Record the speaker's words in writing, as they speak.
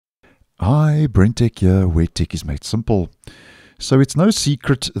Hi, BrenTech here, where tech is made simple. So it's no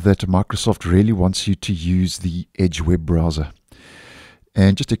secret that Microsoft really wants you to use the Edge web browser.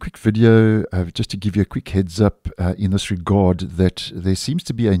 And just a quick video, just to give you a quick heads up in this regard, that there seems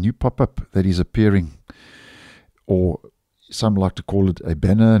to be a new pop-up that is appearing, or some like to call it a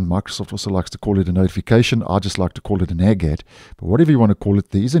banner, and Microsoft also likes to call it a notification. I just like to call it an ad. But whatever you want to call it,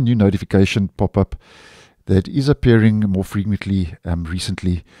 there is a new notification pop-up that is appearing more frequently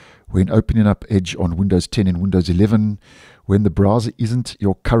recently when opening up Edge on Windows 10 and Windows 11, when the browser isn't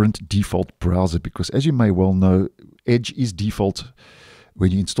your current default browser. Because as you may well know, Edge is default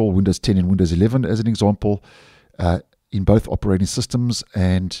when you install Windows 10 and Windows 11, as an example, in both operating systems.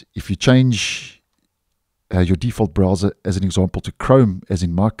 And if you change your default browser, as an example, to Chrome, as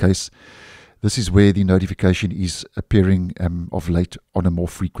in my case, this is where the notification is appearing of late on a more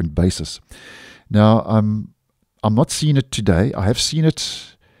frequent basis. Now, I'm not seeing it today. I have seen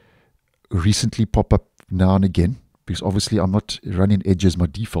it recently pop up now and again, because obviously I'm not running Edge as my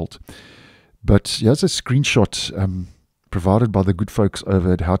default. But here's a screenshot provided by the good folks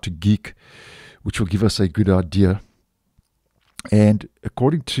over at How to Geek, which will give us a good idea. And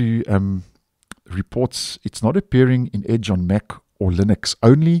according to reports, it's not appearing in Edge on Mac or Linux,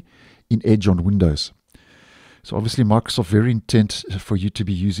 only in Edge on Windows. So obviously Microsoft very intent for you to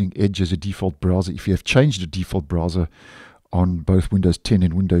be using Edge as a default browser if you have changed the default browser on both Windows 10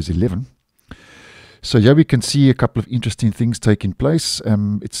 and Windows 11. So here we can see a couple of interesting things taking place.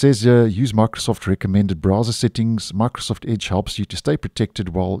 It says here, use Microsoft recommended browser settings. Microsoft Edge helps you to stay protected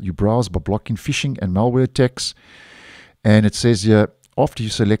while you browse by blocking phishing and malware attacks. And it says here, after you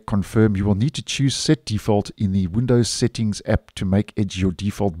select confirm, you will need to choose set default in the Windows settings app to make Edge your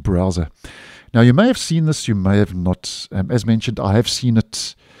default browser. Now you may have seen this, you may have not. As mentioned, I have seen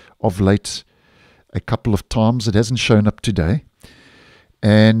it of late a couple of times. It hasn't shown up today.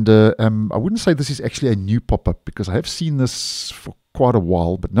 And I wouldn't say this is actually a new pop-up, because I have seen this for quite a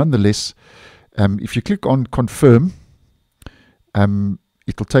while. But nonetheless, if you click on confirm,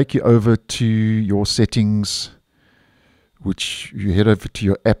 it'll take you over to your settings, which you head over to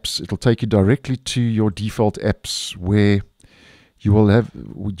your apps. It'll take you directly to your default apps, where you will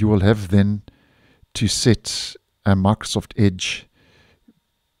have then to set Microsoft Edge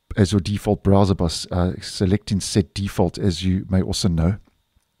as your default browser by selecting set default, as you may also know.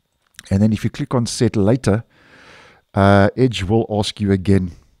 And then if you click on set later, Edge will ask you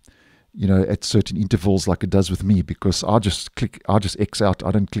again, at certain intervals, like it does with me, because I just X out. I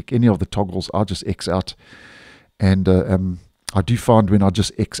don't click any of the toggles. I just X out. And I do find when I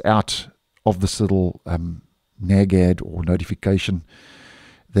just X out of this little nag ad or notification,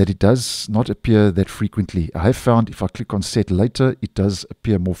 that it does not appear that frequently. I have found if I click on set later, it does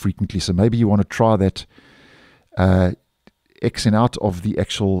appear more frequently. So maybe you want to try that, Xing out of the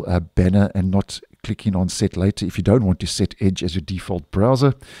actual banner and not clicking on set later if you don't want to set Edge as your default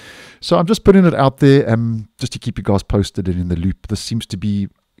browser. So I'm just putting it out there just to keep you guys posted and in the loop. This seems to be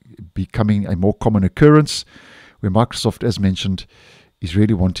becoming a more common occurrence, where Microsoft, as mentioned, is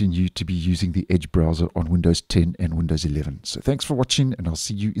really wanting you to be using the Edge browser on Windows 10 and Windows 11. So thanks for watching, and I'll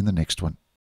see you in the next one.